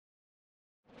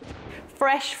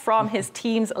fresh from his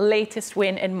team's latest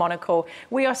win in Monaco.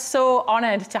 We are so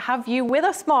honoured to have you with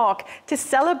us, Mark, to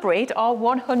celebrate our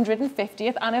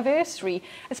 150th anniversary,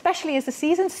 especially as the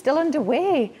season's still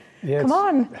underway. Yeah, come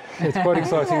on. It's quite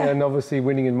exciting, and obviously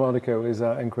winning in Monaco is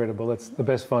incredible. It's the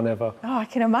best fun ever. Oh, I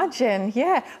can imagine,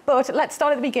 yeah. But let's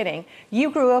start at the beginning. You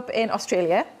grew up in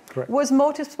Australia. Correct. Was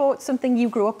motorsport something you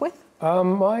grew up with?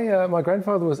 My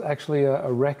grandfather was actually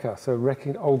a wrecker, so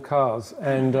wrecking old cars,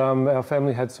 and our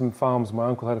family had some farms. My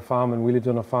uncle had a farm, and we lived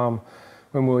on a farm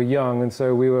when we were young, and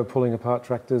so we were pulling apart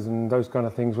tractors and those kind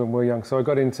of things when we were young. So I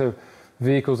got into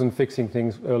vehicles and fixing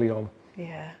things early on.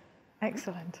 Yeah.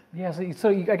 Excellent. Yeah, so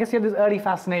I guess you had this early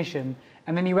fascination,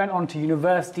 and then you went on to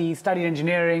university, studied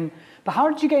engineering. But how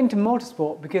did you get into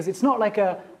motorsport? Because it's not like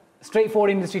a straightforward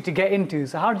industry to get into.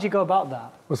 So how did you go about that?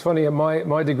 Well, it's funny,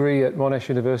 my degree at Monash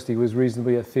University was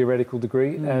reasonably a theoretical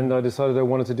degree, and I decided I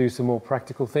wanted to do some more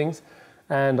practical things.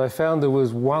 And I found there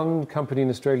was one company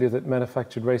in Australia that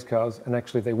manufactured race cars, and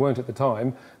actually they weren't at the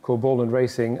time, called Borland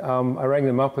Racing. I rang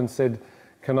them up and said,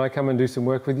 can I come and do some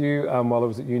work with you while I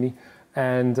was at uni?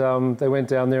 And they went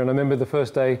down there, and I remember the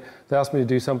first day they asked me to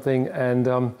do something, and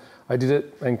I did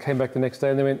it and came back the next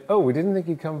day, and they went, oh, we didn't think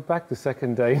you'd come back the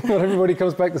second day. Not everybody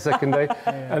comes back the second day.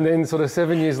 Yeah. And then sort of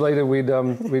 7 years later, we'd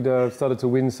started to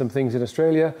win some things in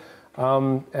Australia.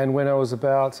 And when I was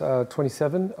about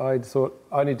 27, I thought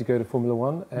I need to go to Formula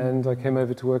One, and I came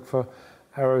over to work for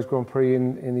Arrow's Grand Prix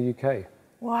in the UK.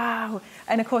 Wow.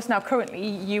 And of course, now currently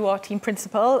you are team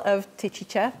principal of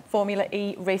Techeetah Formula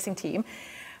E racing team.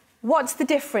 What's the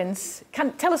difference?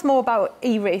 Tell us more about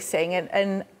e-racing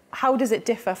and how does it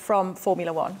differ from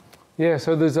Formula One? Yeah,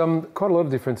 so there's quite a lot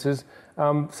of differences.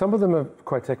 Some of them are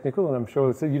quite technical, and I'm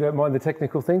sure you don't mind the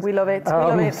technical things. We love it. We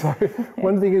love it. So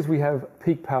one thing is we have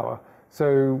peak power.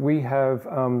 So we have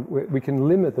we can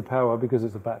limit the power because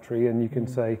it's a battery, and you can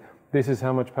say this is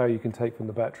how much power you can take from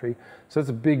the battery. So it's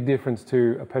a big difference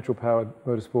to a petrol-powered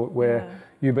motorsport where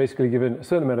you basically give it a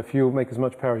certain amount of fuel, make as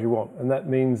much power as you want, and that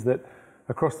means that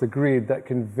across the grid, that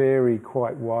can vary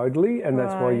quite widely, and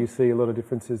that's why you see a lot of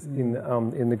differences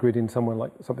in the grid in something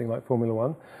like Formula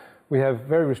One. We have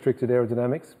very restricted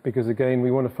aerodynamics because, again,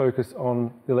 we want to focus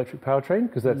on the electric powertrain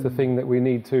because that's the thing that we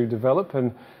need to develop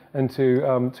and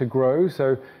to grow.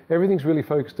 So everything's really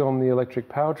focused on the electric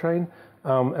powertrain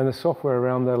and the software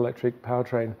around that electric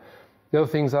powertrain. The other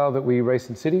things are that we race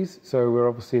in cities, so we're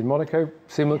obviously in Monaco,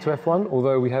 similar to F1,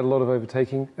 although we had a lot of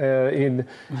overtaking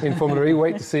in Formula E.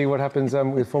 Wait to see what happens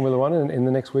with Formula One in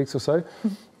the next weeks or so.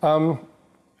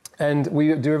 And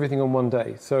we do everything on one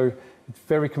day, so it's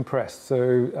very compressed.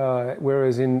 So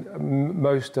whereas in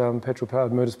most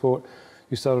petrol-powered motorsport,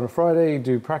 you start on a Friday, you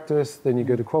do practice, then you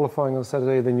go to qualifying on a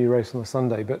Saturday, then you race on a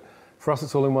Sunday. But for us,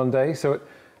 it's all in one day. So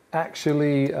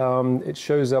actually, it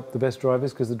shows up the best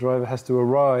drivers because the driver has to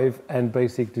arrive and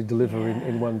basically deliver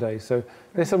in one day. So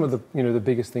there's some of the the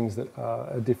biggest things that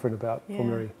are different about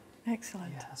Formula E.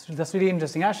 Excellent. Yeah, that's really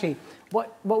interesting. Actually,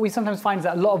 what we sometimes find is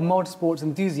that a lot of motorsports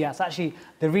enthusiasts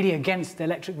they're really against the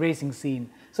electric racing scene.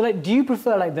 So, like, do you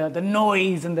prefer like the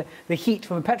noise and the heat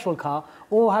from a petrol car,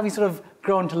 or have you sort of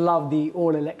grown to love the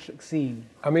all-electric scene?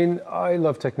 I mean, I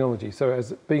love technology. So,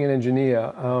 as being an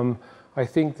engineer. I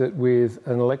think that with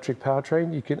an electric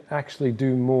powertrain, you can actually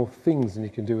do more things than you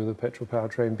can do with a petrol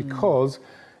powertrain because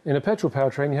in a petrol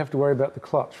powertrain, you have to worry about the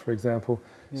clutch, for example.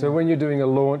 So when you're doing a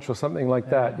launch or something like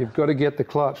that, you've got to get the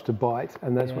clutch to bite.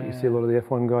 And that's what you see a lot of the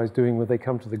F1 guys doing where they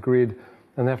come to the grid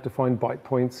and they have to find bite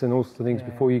points and all sorts of things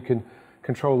before you can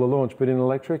control the launch. But in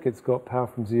electric, it's got power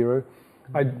from zero.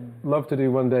 I'd love to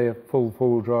do one day a full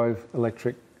four-wheel drive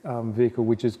electric vehicle,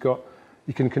 which has got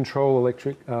you can control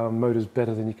electric motors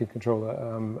better than you can control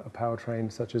a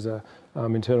powertrain such as a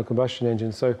internal combustion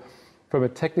engine. So from a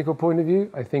technical point of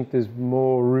view, I think there's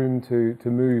more room to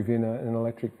move in an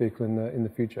electric vehicle in the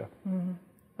future.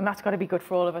 And that's got to be good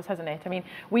for all of us, hasn't it? I mean,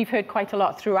 we've heard quite a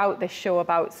lot throughout this show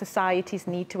about society's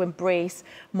need to embrace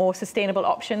more sustainable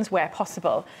options where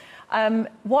possible.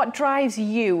 What drives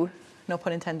you, no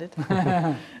pun intended,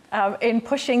 in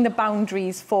pushing the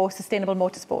boundaries for sustainable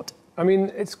motorsport? I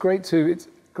mean, it's great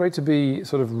to be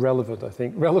sort of relevant, I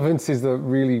think. Relevance is the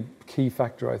really key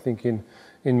factor, I think, in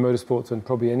motorsports and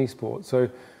probably any sport. So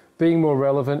being more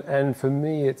relevant, and for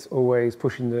me, it's always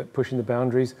pushing the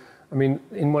boundaries. I mean,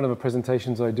 in one of the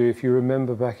presentations I do, if you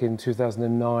remember back in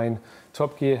 2009,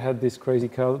 Top Gear had this crazy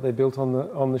car that they built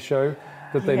on the show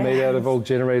that they made out of old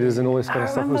generators and all this kind of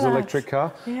stuff. It was an electric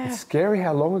car. Yeah. It's scary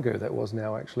how long ago that was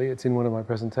now, actually. It's in one of my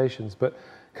presentations. But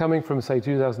coming from, say,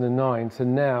 2009 to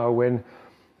now, when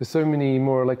there's so many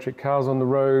more electric cars on the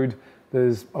road,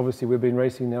 there's obviously we've been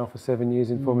racing now for 7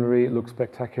 years in Formula E. It looks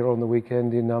spectacular on the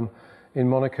weekend in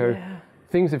Monaco. Yeah.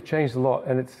 things have changed a lot,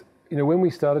 and it's, you know, when we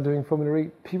started doing Formula E,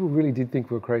 people really did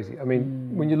think we were crazy. I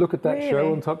mean, when you look at that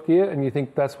show on Top Gear, and you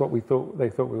think that's what they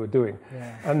thought we were doing,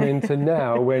 and then to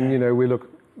now, when, you know, we look,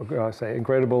 I say,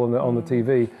 incredible on the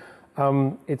TV,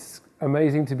 it's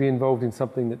amazing to be involved in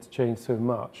something that's changed so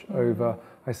much over,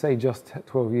 I say just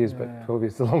 12 years, but 12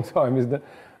 years is a long time, isn't it?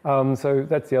 So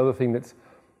that's the other thing that's,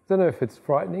 I don't know if it's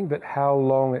frightening, but how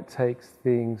long it takes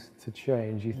things to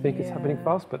change. You think it's happening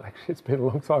fast, but actually it's been a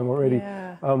long time already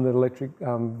that electric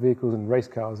vehicles and race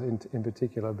cars in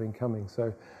particular have been coming.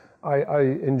 So I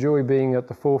enjoy being at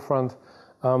the forefront.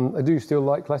 I do still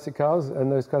like classic cars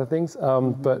and those kind of things,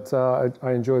 but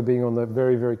I enjoy being on the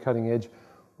very, very cutting edge,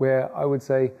 where I would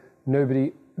say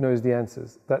nobody knows the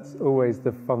answers. That's always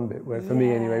the fun bit, where, for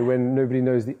me anyway, when nobody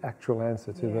knows the actual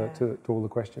answer to all the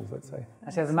questions, let's say.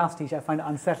 Actually, as a maths teacher, I find it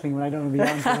unsettling when I don't know the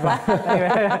answer.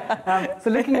 Anyway,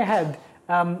 so looking ahead,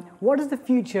 what does the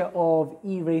future of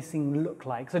e-racing look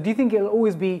like? So do you think it'll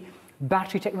always be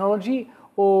battery technology,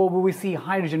 or will we see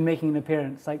hydrogen making an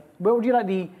appearance? Like, where would you like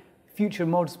the future of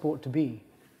motorsport to be?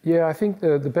 Yeah, I think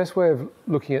the best way of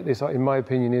looking at this, in my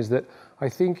opinion, is that I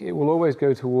think it will always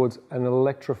go towards an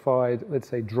electrified, let's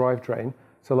say, drivetrain.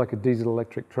 So like a diesel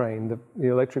electric train, the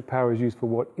electric power is used for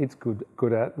what it's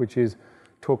good at, which is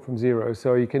torque from zero.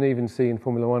 So you can even see in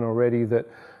Formula One already that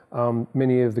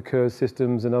many of the KERS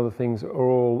systems and other things are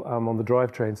all on the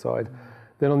drivetrain side.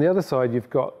 Then on the other side, you've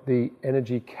got the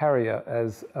energy carrier,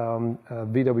 as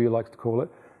VW likes to call it.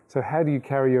 So how do you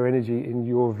carry your energy in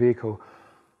your vehicle?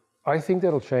 I think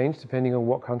that'll change depending on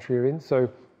what country you're in. So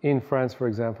in France, for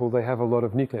example, they have a lot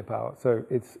of nuclear power. So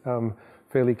it's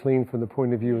fairly clean from the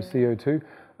point of view of CO2.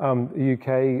 The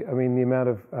UK, I mean, the amount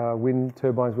of wind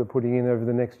turbines we're putting in over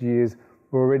the next years,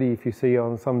 we're already, if you see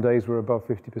on some days, we're above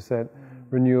 50%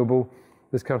 renewable.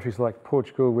 There's countries like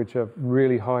Portugal, which are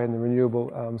really high in the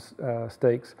renewable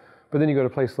stakes. But then you've got a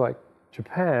place like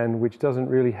Japan, which doesn't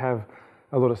really have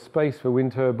a lot of space for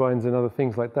wind turbines and other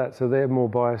things like that. So they're more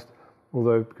biased,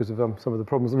 although because of some of the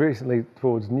problems recently,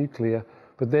 towards nuclear.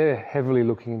 But they're heavily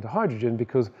looking into hydrogen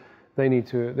because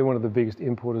they're one of the biggest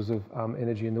importers of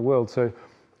energy in the world. So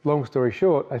long story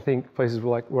short, I think places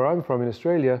like where I'm from in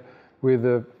Australia, with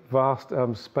the vast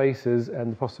spaces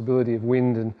and the possibility of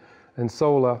wind and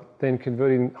solar, then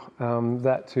converting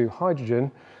that to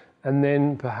hydrogen, and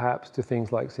then perhaps to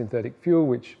things like synthetic fuel,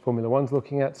 which Formula One's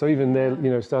looking at. So even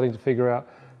they're starting to figure out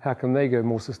how can they go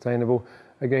more sustainable.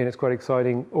 Again, it's quite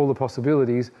exciting, all the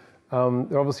possibilities.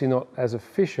 They're obviously not as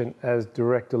efficient as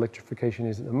direct electrification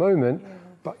is at the moment,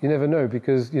 but you never know,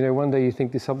 because one day you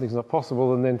think something's not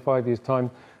possible, and then 5 years' time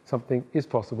something is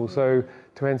possible. So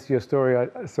to answer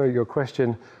your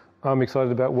question, I'm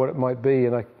excited about what it might be,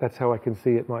 and that's how I can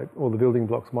see it. All the building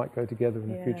blocks might go together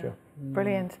in the future.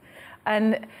 Brilliant.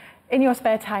 And in your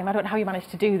spare time, I don't know how you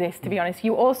managed to do this, to be honest,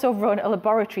 you also run a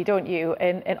laboratory, don't you,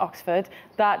 in Oxford,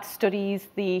 that studies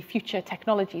the future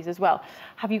technologies as well.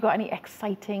 Have you got any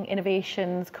exciting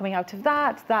innovations coming out of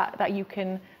that you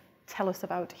can tell us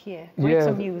about here? Bring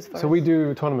some news for us. So we do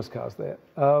autonomous cars there.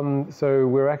 So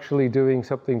we're actually doing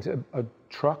something to a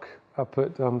truck up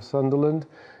at Sunderland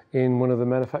in one of the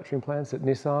manufacturing plants at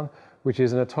Nissan, which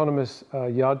is an autonomous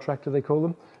yard tractor, they call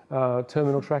them.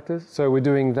 Terminal tractors. So we're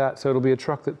doing that. So it'll be a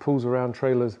truck that pulls around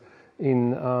trailers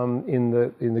in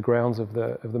the grounds of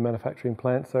the manufacturing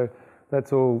plant. So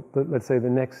that's all, let's say, the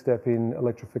next step in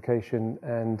electrification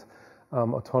and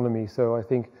autonomy. So I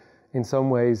think in some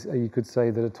ways you could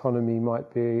say that autonomy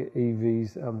might be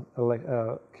EV's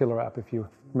killer app, if you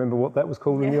remember what that was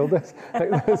called in the old days.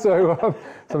 So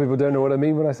some people don't know what I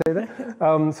mean when I say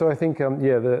that. So I think,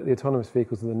 the autonomous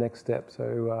vehicles are the next step.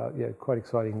 So quite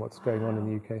exciting what's going on in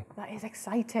the UK. That is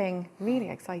exciting, really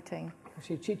exciting.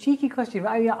 Actually, cheeky question.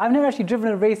 I've never actually driven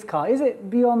a race car. Is it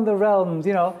beyond the realms?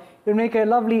 You'll make a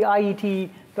lovely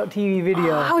IET.TV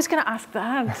video. I was going to ask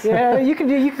that. Yeah, you can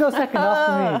go second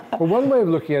after me. Well, one way of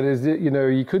looking at it is that,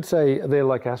 you could say they're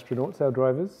like astronauts, our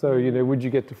drivers. So, would you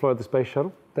get to fly the space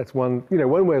shuttle? That's one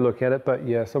way of looking at it. But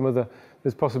yeah,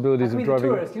 there's possibilities of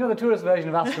driving. The tourist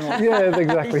version of astronauts. Yeah,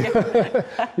 exactly.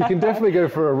 You can definitely go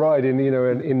for a ride in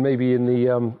maybe in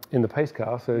the pace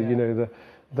car. So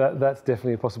that's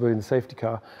definitely a possibility in the safety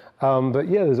car. But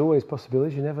yeah, there's always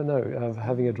possibilities. You never know of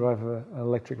having a driver an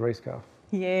electric race car.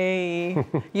 Yay.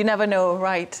 You never know,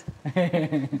 right.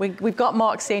 We've got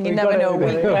Mark saying you never know. We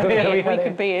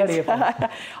could be it.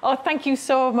 Oh, thank you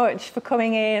so much for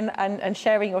coming in and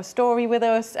sharing your story with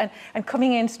us and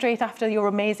coming in straight after your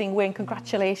amazing win.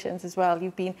 Congratulations as well.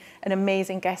 You've been an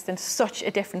amazing guest and such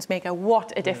a difference maker.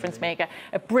 What a difference maker.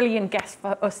 A brilliant guest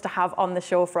for us to have on the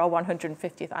show for our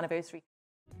 150th anniversary.